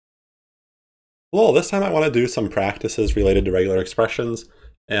Hello, this time I want to do some practices related to regular expressions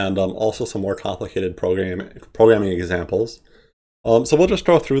and also some more complicated programming examples. So we'll just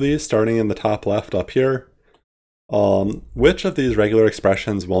go through these starting in the top left up here. Which of these regular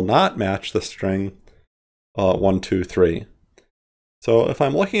expressions will not match the string 1, 2, 3? So if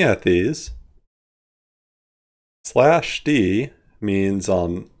I'm looking at these, /d means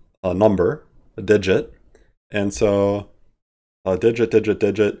a number, a digit, and so a digit,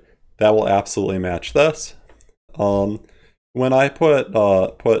 that will absolutely match this. When I put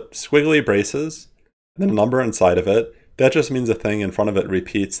squiggly braces and a number inside of it, that just means a thing in front of it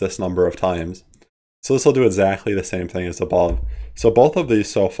repeats this number of times. So this will do exactly the same thing as above. So both of these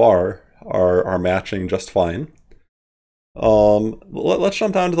so far are matching just fine. Let's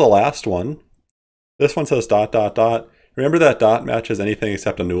jump down to the last one. This one says ... Remember that dot matches anything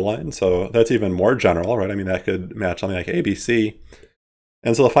except a new line, so that's even more general, right? I mean, that could match something like ABC.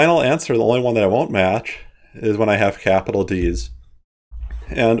 And so the final answer, the only one that I won't match, is when I have capital D's.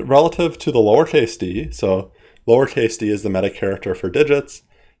 And relative to the lowercase d, so lowercase d is the meta character for digits,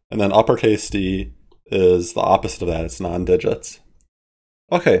 and then uppercase d is the opposite of that, it's non-digits.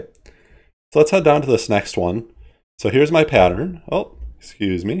 Okay, so let's head down to this next one. So here's my pattern. Oh,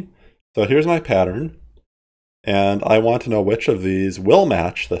 excuse me. So here's my pattern, and I want to know which of these will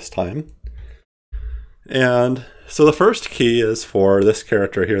match this time. And so the first key is for this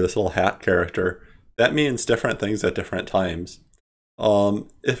character here, this little hat character. That means different things at different times.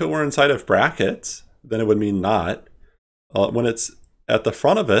 If it were inside of brackets, then it would mean not. When it's at the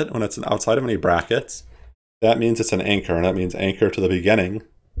front of it, when it's outside of any brackets, that means it's an anchor, and that means anchor to the beginning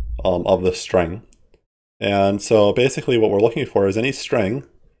of the string. And so basically what we're looking for is any string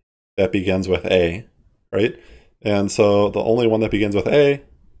that begins with A, right? And so the only one that begins with A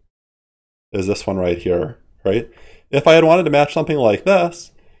is this one right here, right? If I had wanted to match something like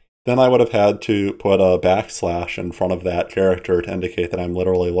this, then I would have had to put a backslash in front of that character to indicate that I'm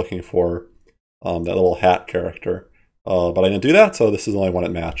literally looking for that little hat character. But I didn't do that, so this is the only one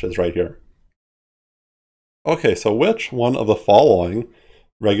it matches right here. Okay, so which one of the following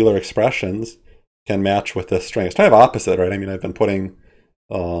regular expressions can match with this string? It's kind of opposite, right? I mean, I've been putting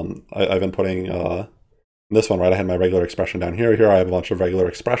this one, right? I had my regular expression down here. Here I have a bunch of regular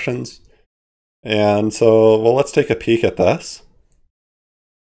expressions. And so, well, let's take a peek at this.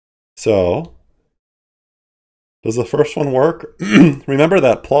 So, does the first one work? Remember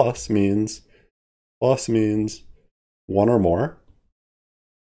that plus means one or more.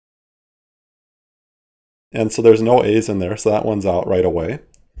 And so there's no A's in there, so that one's out right away.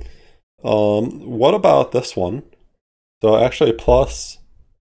 What about this one? So actually plus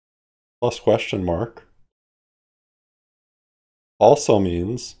question mark also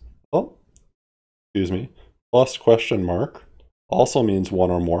means, oh, excuse me, plus question mark also means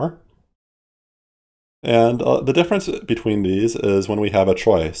one or more. And the difference between these is when we have a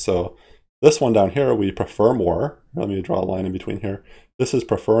choice. So this one down here, we prefer more. Let me draw a line in between here. This is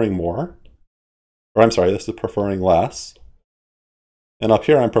preferring more. Or I'm sorry, this is preferring less. And up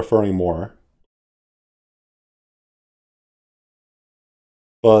here, I'm preferring more.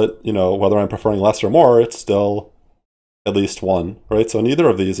 But, you know, whether I'm preferring less or more, it's still at least one, right? So neither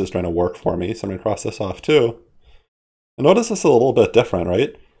of these is going to work for me. So I'm going to cross this off too. And notice this is a little bit different,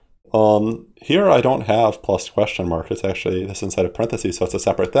 right? Here I don't have plus question mark. It's actually this inside of parentheses, so it's a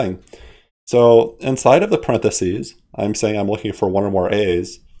separate thing. So inside of the parentheses, I'm saying I'm looking for one or more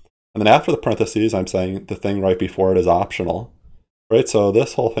A's. And then after the parentheses, I'm saying the thing right before it is optional, right? So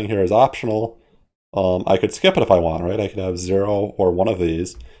this whole thing here is optional. I could skip it if I want, right? I could have 0 or one of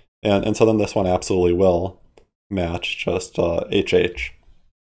these. And so then this one absolutely will match just HH.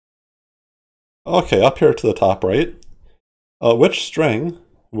 Okay, up here to the top right. Which string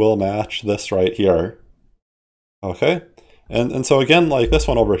will match this right here? Okay, and so again, like this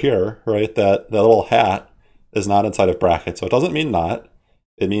one over here, right? That little hat is not inside of brackets, so it doesn't mean not.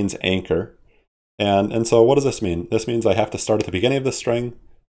 It means anchor. And so what does this mean? This means I have to start at the beginning of the string.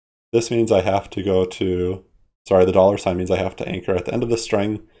 This means I have to go to, sorry, the $ means I have to anchor at the end of the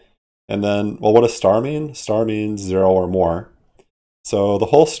string. And then, well, what does star mean? Star means 0 or more. So the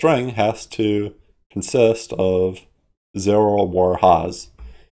whole string has to consist of 0 or more ha's.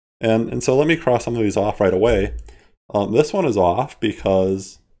 And so let me cross some of these off right away. This one is off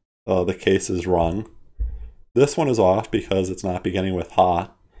because the case is wrong. This one is off because it's not beginning with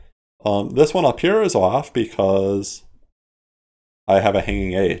ha. This one up here is off because I have a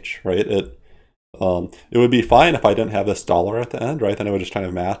hanging H, right? It would be fine if I didn't have this $ at the end, right? Then it would just kind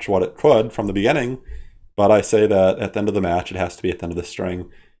of match what it could from the beginning. But I say that at the end of the match, it has to be at the end of the string.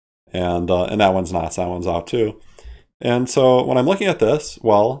 And that one's not, so that one's out too. And so when I'm looking at this,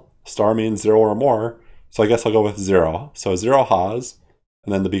 well, star means 0 or more, so I guess I'll go with 0. So 0 has,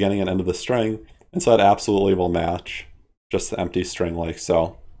 and then the beginning and end of the string, and so that absolutely will match just the empty string like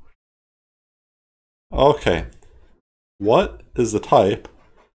so. Okay, what is the type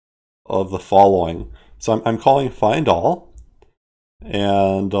of the following? So I'm calling find all,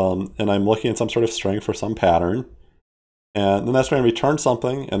 and I'm looking at some sort of string for some pattern, and then that's going to return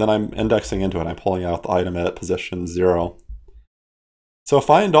something, and then I'm indexing into it. I'm pulling out the item at position 0. So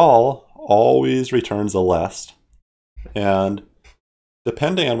find all always returns a list, and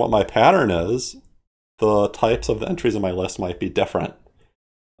depending on what my pattern is, the types of the entries in my list might be different.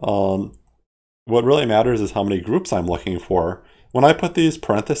 What really matters is how many groups I'm looking for. When I put these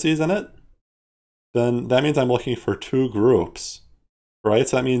parentheses in it, then that means I'm looking for 2 groups, right?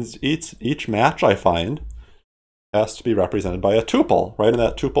 So that means each match I find has to be represented by a tuple, right? And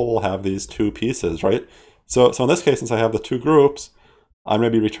that tuple will have these 2 pieces, right? So in this case, since I have the 2 groups, I'm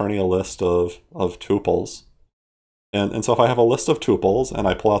going to be returning a list of tuples. And so if I have a list of tuples and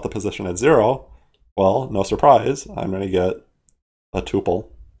I pull out the position at 0, well, no surprise, I'm going to get a tuple.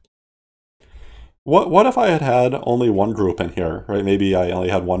 What if I had only one group in here, right? Maybe I only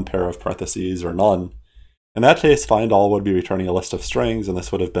had one pair of parentheses or none. In that case, find all would be returning a list of strings, and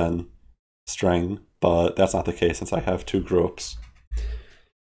this would have been string, but that's not the case since I have 2 groups.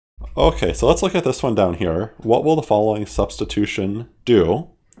 Okay, so let's look at this one down here. What will the following substitution do?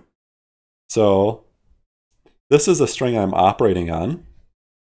 So this is a string I'm operating on.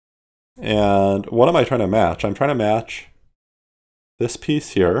 And what am I trying to match? I'm trying to match this piece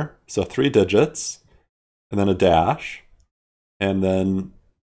here, so 3 digits, and then a dash, and then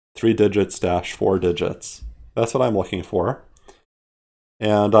 3 digits dash 4 digits. That's what I'm looking for.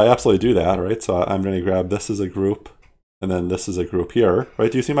 And I absolutely do that, right? So I'm going to grab this as a group, and then this is a group here,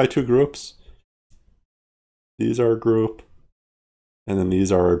 right? Do you see my 2 groups? These are a group, and then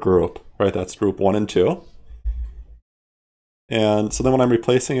these are a group, right? That's group 1 and 2. And so then when I'm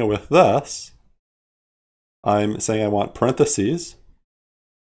replacing it with this, I'm saying I want parentheses,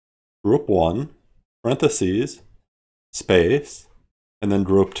 group 1, parentheses, space, and then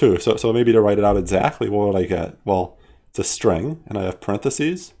group 2. So maybe to write it out exactly, what would I get? Well, it's a string, and I have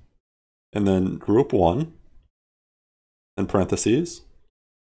parentheses, and then group 1, and parentheses,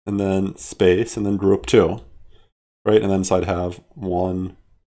 and then space, and then group 2, right? And then so I'd have 1,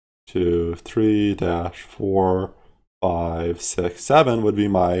 2, 3, dash 4, 5, 6, 7 would be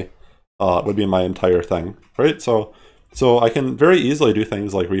my entire thing, right? So I can very easily do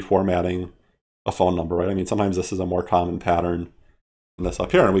things like reformatting a phone number, right? I mean, sometimes this is a more common pattern than this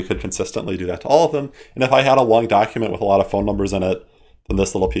up here, and we could consistently do that to all of them. And if I had a long document with a lot of phone numbers in it, then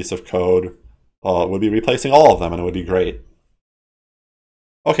this little piece of code would be replacing all of them, and it would be great.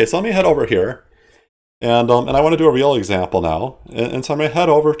 Okay, so let me head over here, and I want to do a real example now. And so I'm going to head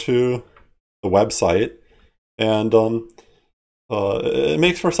over to the website, and it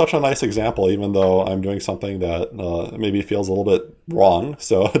makes for such a nice example, even though I'm doing something that maybe feels a little bit wrong.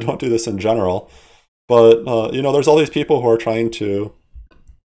 So don't do this in general. But you know, there's all these people who are trying to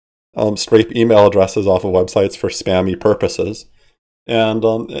scrape email addresses off of websites for spammy purposes. And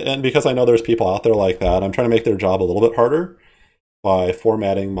because I know there's people out there like that, I'm trying to make their job a little bit harder by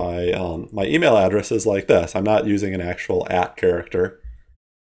formatting my my email addresses like this. I'm not using an actual @ character.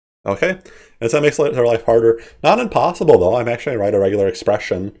 Okay, and so that makes their life harder. Not impossible, though. I'm actually going to write a regular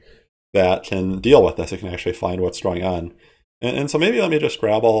expression that can deal with this. It can actually find what's going on. And so maybe let me just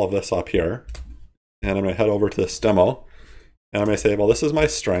grab all of this up here, and I'm going to head over to this demo, and I'm going to say, well, this is my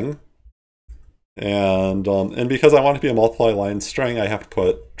string, and because I want it to be a multi-line string, I have to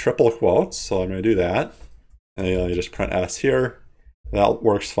put triple quotes, so I'm going to do that. And you just print S here. That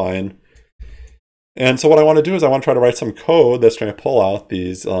works fine. And so what I want to do is I want to try to write some code that's going to pull out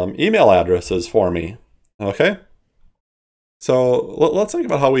these email addresses for me. Okay? So let's think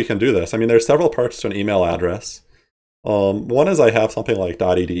about how we can do this. I mean, there's several parts to an email address. One is I have something like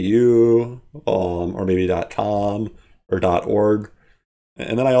 .edu, or maybe .com or .org.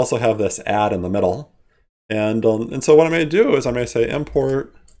 And then I also have this @ in the middle. And so what I'm going to do is I'm going to say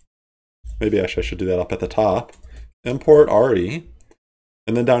import, maybe actually I should do that up at the top, import RE.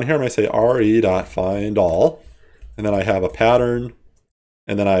 And then down here, I'm going to say re.findAll, and then I have a pattern,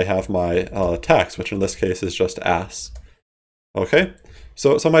 and then I have my text, which in this case is just S. Okay,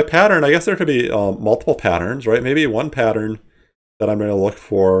 so my pattern, I guess there could be multiple patterns, right? Maybe one pattern that I'm going to look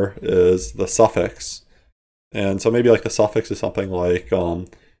for is the suffix. And so maybe like the suffix is something like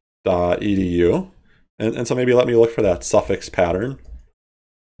 .edu. And so maybe let me look for that suffix pattern.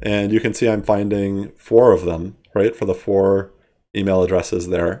 And you can see I'm finding 4 of them, right, for the 4 email addresses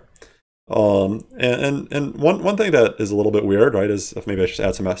there. And one thing that is a little bit weird, right, is if maybe I just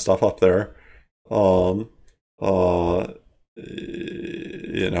add some stuff up there. Um, uh,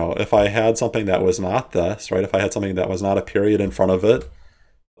 if I had something that was not this, right, if I had something that was not a period in front of it,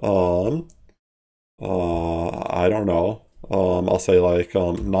 um, I don't know, I'll say like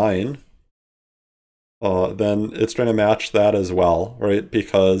 9, then it's going to match that as well, right,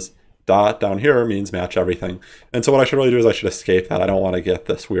 because dot down here means match everything. And so what I should really do is I should escape that. I don't want to get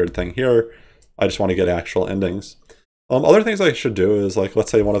this weird thing here. I just want to get actual endings. Other things I should do is, like, let's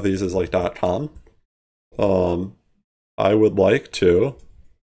say one of these is like .com. I would like to,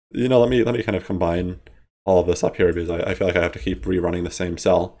 let me kind of combine all of this up here because I feel like I have to keep rerunning the same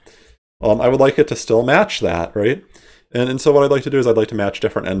cell. I would like it to still match that, right? And so what I'd like to do is I'd like to match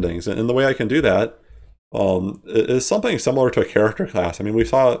different endings. And the way I can do that is something similar to a character class. I mean, we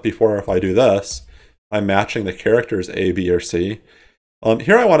saw it before. If I do this, I'm matching the characters A, B, or C.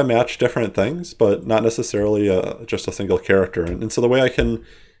 Here I want to match different things, but not necessarily just a single character. And so the way I can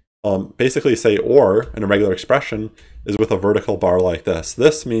basically say or in a regular expression is with a vertical bar like this.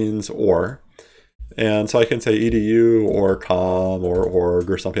 This means or. And so I can say edu or com or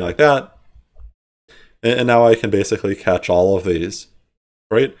org or something like that. And now I can basically catch all of these,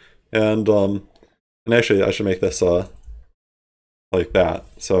 right? And actually I should make this like that.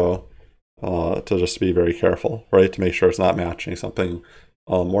 So to just be very careful, right? To make sure it's not matching something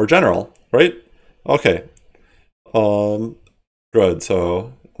more general, right? Okay. Good.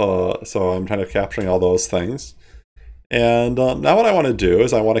 So I'm kind of capturing all those things. And now what I want to do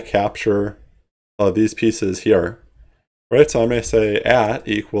is I want to capture these pieces here, right? So I'm going to say at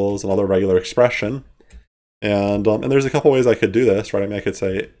equals another regular expression. And there's a couple ways I could do this, right? I mean, I could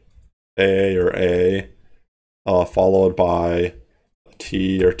say A or A followed by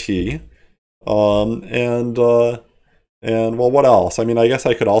T or T. And well, what else? I mean, I guess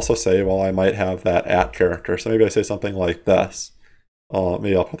I could also say, well, I might have that at character. So maybe I say something like this.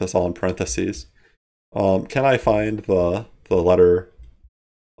 Maybe I'll put this all in parentheses. Can I find the letter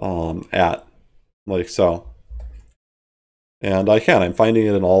at, like so? And I can. I'm finding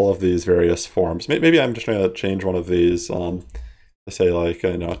it in all of these various forms. Maybe I'm just trying to change one of these to say like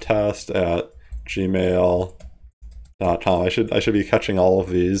test at gmail.com. I should be catching all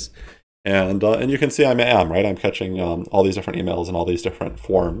of these, and you can see I am right. I'm catching all these different emails in all these different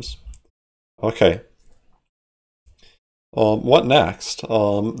forms. Okay. What next?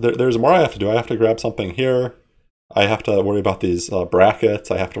 There's more I have to do. I have to grab something here. I have to worry about these brackets.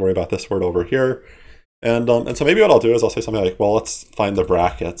 I have to worry about this word over here. And so maybe what I'll do is I'll say something like, well, let's find the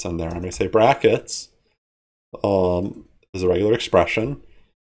brackets in there. I'm going to say brackets is a regular expression,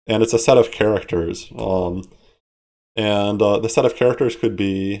 and it's a set of characters. And the set of characters could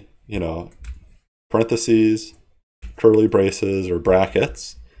be, parentheses, curly braces, or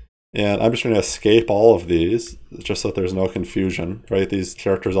brackets. And I'm just going to escape all of these, just so that there's no confusion, right? These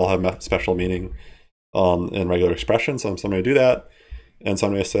characters all have special meaning in regular expressions, so I'm going to do that. And so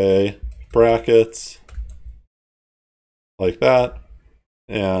I'm going to say brackets, like that.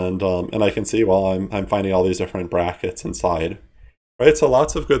 And I can see, well, I'm finding all these different brackets inside, right? So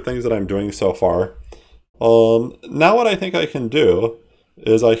lots of good things that I'm doing so far. Now what I think I can do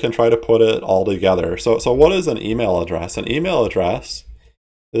is I can try to put it all together. So what is an email address? An email address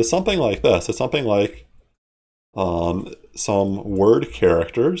is something like this. It's something like some word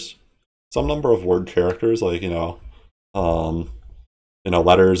characters, some number of word characters, like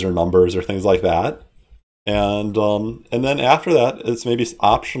letters or numbers or things like that. And then after that, it's maybe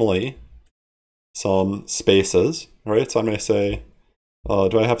optionally some spaces, right? So I'm going to say,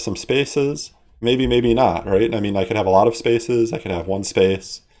 do I have some spaces? Maybe, maybe not, right? I mean, I could have a lot of spaces. I could have one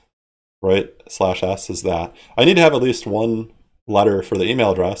space, right? /s is that. I need to have at least one letter for the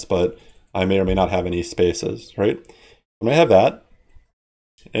email address, but I may or may not have any spaces, right? I'm going to have that.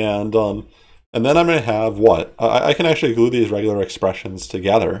 And then I'm going to have what? I can actually glue these regular expressions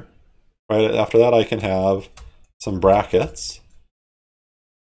together, right? After that, I can have some brackets.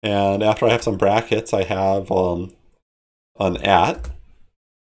 And after I have some brackets, I have an at,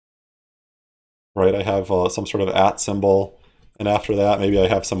 right? I have some sort of at symbol. And after that, maybe I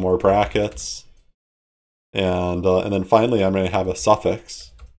have some more brackets. And then finally, I'm going to have a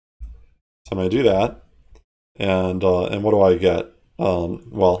suffix. So I'm going to do that. And what do I get?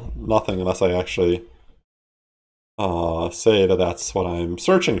 Well, nothing unless I actually say that that's what I'm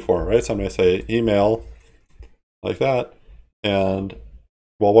searching for, right? So I'm going to say email, like that. And,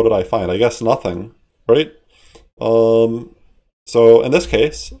 well, what did I find? I guess nothing, right? So in this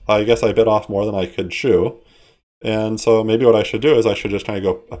case, I guess I bit off more than I could chew. And so maybe what I should do is I should just kind of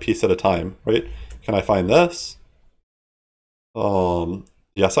go a piece at a time, right? Can I find this?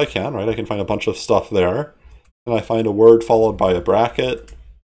 Yeah, Yes, I can, right? I can find a bunch of stuff there. Can I find a word followed by a bracket?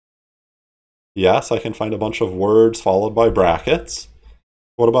 Yes, I can find a bunch of words followed by brackets.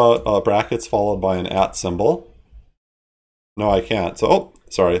 What about brackets followed by an @ symbol? No, I can't. So, oh,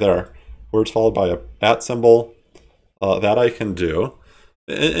 sorry, there. Words followed by a @ symbol. That I can do.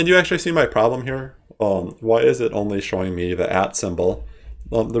 And you actually see my problem here? Why is it only showing me the @ symbol?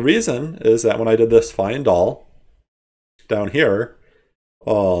 The reason is that when I did this find all down here,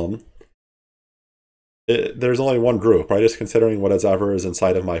 there's only one group, right? It's considering whatever is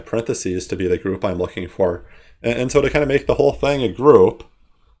inside of my parentheses to be the group I'm looking for. And so to kind of make the whole thing a group,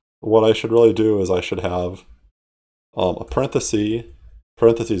 what I should really do is I should have a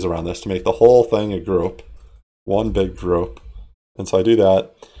parentheses around this to make the whole thing a group, one big group. And so I do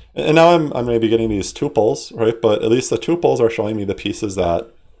that. And now I'm maybe getting these tuples, right? But at least the tuples are showing me the pieces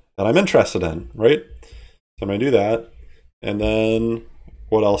that I'm interested in, right? So I'm going to do that. And then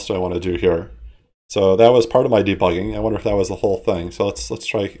what else do I want to do here? So that was part of my debugging. I wonder if that was the whole thing. So let's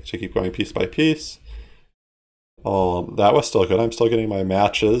try to keep going piece by piece. That was still good. I'm still getting my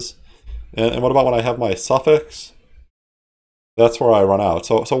matches. And what about when I have my suffix? That's where I run out.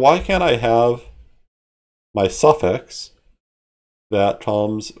 So why can't I have my suffix that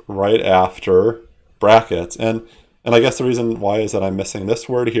comes right after brackets? And I guess the reason why is that I'm missing this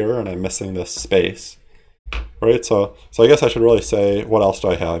word here and I'm missing this space, right? So I guess I should really say, what else do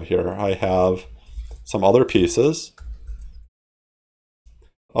I have here? I have some other pieces.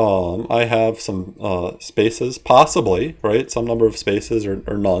 I have some spaces, possibly, right? Some number of spaces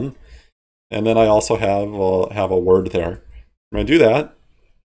or none. And then I also have a word there. I'm going to do that.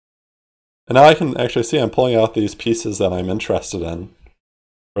 And now I can actually see I'm pulling out these pieces that I'm interested in,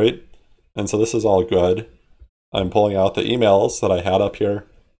 right? And so this is all good. I'm pulling out the emails that I had up here.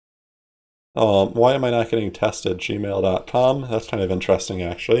 Why am I not getting tested? gmail.com. That's kind of interesting,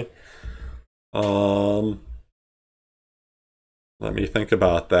 actually. Let me think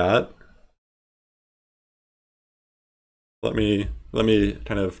about that. Let me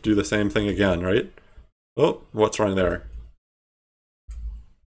kind of do the same thing again, right? Oh, what's wrong there?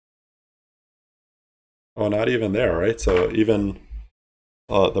 Oh, not even there, right? So even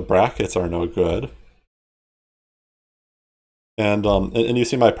the brackets are no good. And you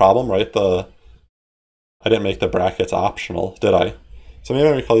see my problem, right? I didn't make the brackets optional, did I? So maybe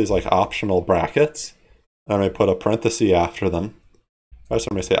I'm going to call these like optional brackets. And I'm going to put a parenthesis after them. All right, so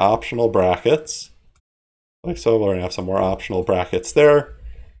I'm going to say optional brackets. Like so, we're going to have some more optional brackets there.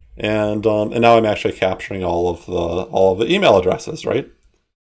 And now I'm actually capturing all of the email addresses, right?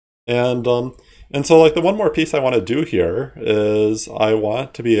 And so like the one more piece I want to do here is I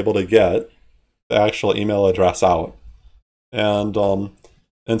want to be able to get the actual email address out. And so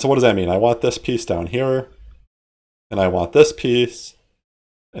what does that mean? I want this piece down here, and I want this piece,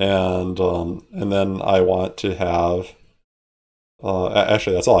 and then I want to have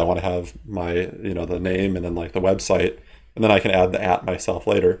actually that's all I want to have, my the name and then like the website, and then I can add the @ myself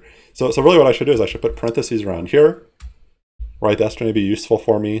later. So really what I should do is I should put parentheses around here, right? That's going to be useful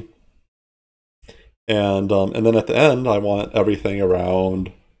for me. And then at the end I want everything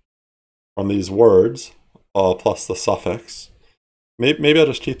around from these words plus the suffix. Maybe I'll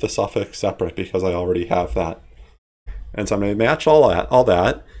just keep the suffix separate because I already have that. And so I'm going to match all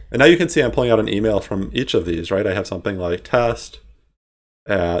that. And now you can see I'm pulling out an email from each of these, right? I have something like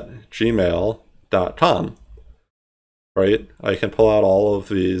test@gmail.com, right? I can pull out all of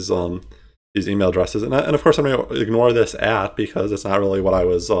these email addresses. And of course I'm going to ignore this @ because it's not really what I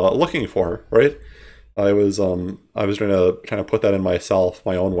was looking for, right? I was going to kind of put that in myself,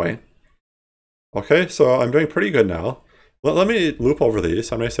 my own way. Okay, so I'm doing pretty good now. Let me loop over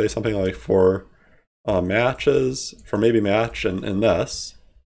these. I'm going to say something like for matches, for maybe match in this.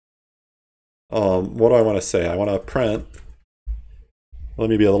 What do I want to say? I want to print. Let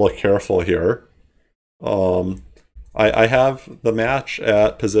me be a little careful here. I have the match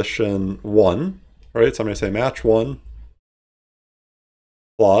at position 1, right? So I'm going to say match 1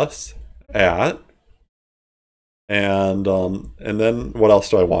 plus @ and then what else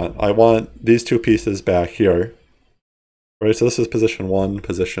do I want? I want these two pieces back here. Right, so this is position 1,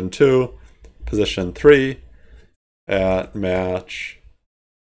 position 2, position 3 at match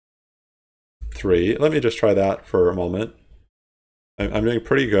 3. Let me just try that for a moment. I'm doing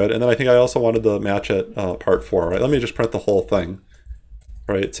pretty good. And then I think I also wanted the match at part 4, right? Let me just print the whole thing.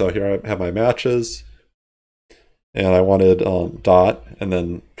 Right, so here I have my matches. And I wanted dot and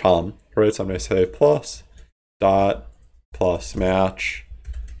then com. Right, so I'm going to say plus dot plus match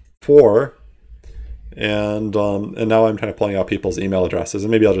 4. And now I'm kind of pulling out people's email addresses,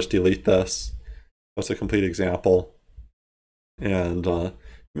 and maybe I'll just delete this. That's a complete example. And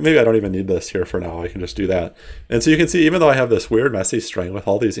maybe I don't even need this here for now. I can just do that. And so you can see, even though I have this weird messy string with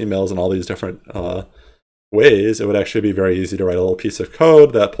all these emails and all these different ways, it would actually be very easy to write a little piece of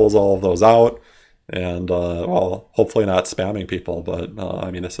code that pulls all of those out. And, well, hopefully not spamming people, but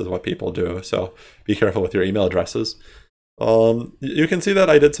I mean, this is what people do. So be careful with your email addresses. You can see that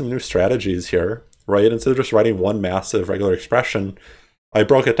I did some new strategies here, right? Instead of just writing one massive regular expression, I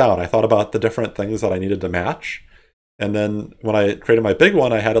broke it down. I thought about the different things that I needed to match. And then when I created my big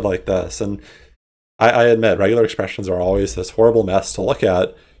one, I had it like this. And I admit, regular expressions are always this horrible mess to look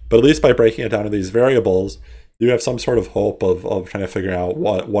at, but at least by breaking it down to these variables, you have some sort of hope of trying to figure out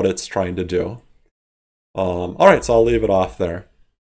what it's trying to do. All right, so I'll leave it off there.